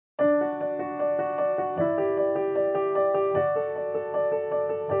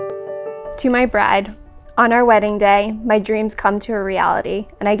To my bride, on our wedding day, my dreams come to a reality,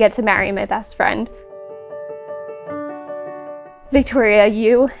 and I get to marry my best friend. Victoria,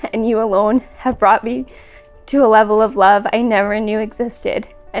 you and you alone have brought me to a level of love I never knew existed,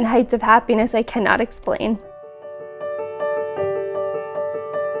 and heights of happiness I cannot explain.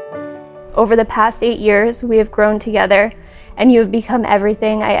 Over the past 8 years, we have grown together, and you have become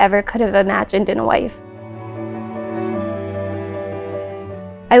everything I ever could have imagined in a wife.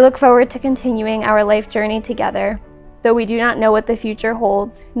 I look forward to continuing our life journey together. Though we do not know what the future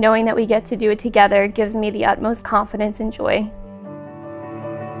holds, knowing that we get to do it together gives me the utmost confidence and joy.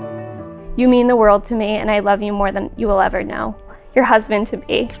 You mean the world to me, and I love you more than you will ever know. Your husband to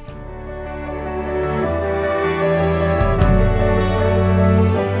be.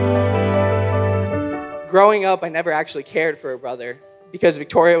 Growing up, I never actually cared for a brother because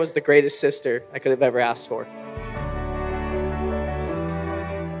Victoria was the greatest sister I could have ever asked for.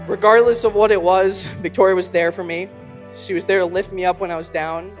 Regardless of what it was, Victoria was there for me. She was there to lift me up when I was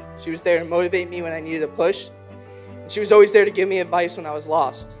down. She was there to motivate me when I needed a push. And she was always there to give me advice when I was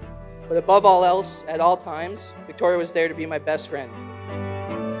lost. But above all else, at all times, Victoria was there to be my best friend.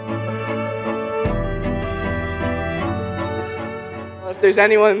 If there's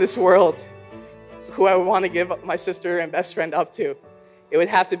anyone in this world who I would want to give my sister and best friend up to, it would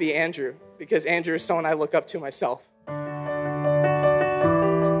have to be Andrew, because Andrew is someone I look up to myself.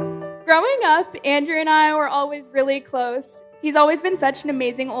 Growing up, Andrew and I were always really close. He's always been such an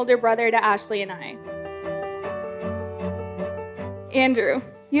amazing older brother to Ashley and I. Andrew,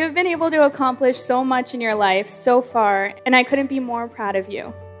 you have been able to accomplish so much in your life so far, and I couldn't be more proud of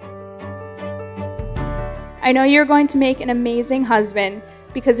you. I know you're going to make an amazing husband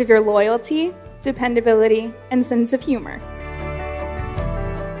because of your loyalty, dependability, and sense of humor.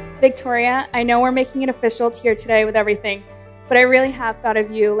 Victoria, I know we're making it official here today with everything, but I really have thought of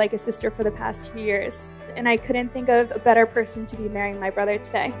you like a sister for the past 2 years, and I couldn't think of a better person to be marrying my brother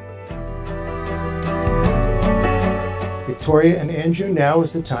today. Victoria and Andrew, now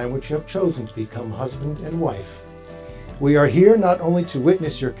is the time which you have chosen to become husband and wife. We are here not only to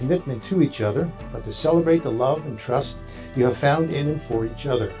witness your commitment to each other, but to celebrate the love and trust you have found in and for each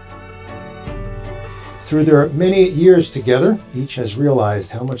other. Through their many years together, each has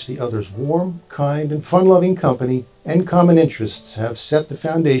realized how much the other's warm, kind, and fun-loving company and common interests have set the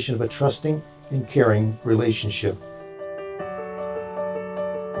foundation of a trusting and caring relationship.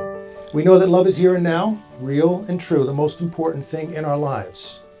 We know that love is here and now, real and true, the most important thing in our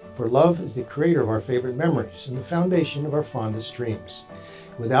lives. For love is the creator of our favorite memories and the foundation of our fondest dreams.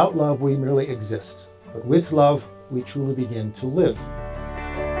 Without love, we merely exist, but with love, we truly begin to live.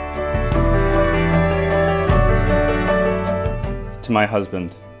 To my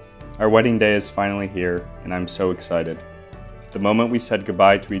husband, our wedding day is finally here, and I'm so excited. The moment we said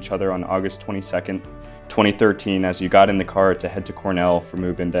goodbye to each other on August 22nd, 2013, as you got in the car to head to Cornell for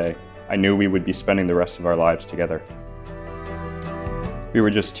move-in day, I knew we would be spending the rest of our lives together. We were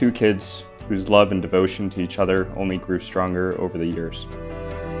just two kids whose love and devotion to each other only grew stronger over the years.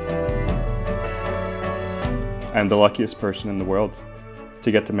 I am the luckiest person in the world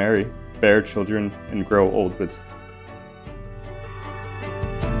to get to marry, bear children, and grow old with.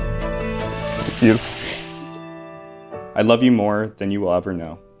 Beautiful. I love you more than you will ever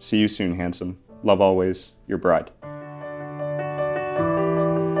know. See you soon, handsome. Love always, your bride.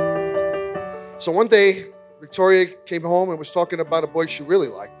 So one day, Victoria came home and was talking about a boy she really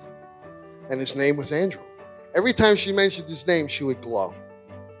liked, and his name was Andrew. Every time she mentioned his name, she would glow.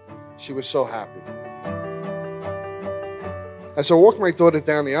 She was so happy. As I walked my daughter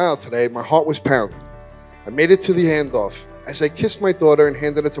down the aisle today, my heart was pounding. I made it to the handoff. As I kissed my daughter and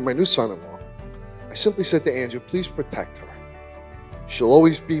handed her to my new son-in-law, I simply said to Andrew, please protect her. She'll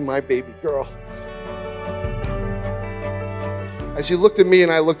always be my baby girl. As he looked at me and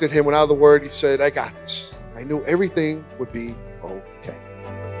I looked at him, without a word, he said, I got this. I knew everything would be okay.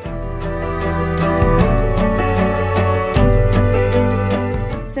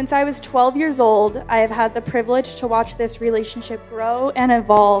 Since I was 12 years old, I have had the privilege to watch this relationship grow and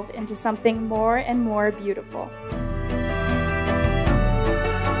evolve into something more and more beautiful.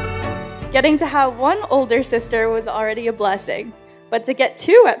 Getting to have one older sister was already a blessing, but to get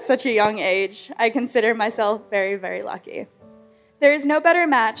two at such a young age, I consider myself very, very lucky. There is no better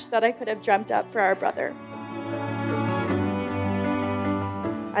match that I could have dreamt up for our brother.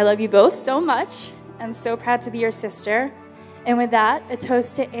 I love you both so much. I'm so proud to be your sister. And with that, a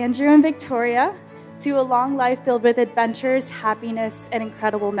toast to Andrew and Victoria, to a long life filled with adventures, happiness, and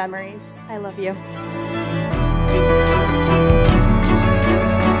incredible memories. I love you.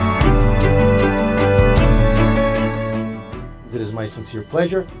 It is my sincere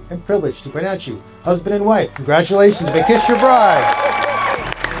pleasure and privilege to pronounce you husband and wife. Congratulations, you may kiss your bride.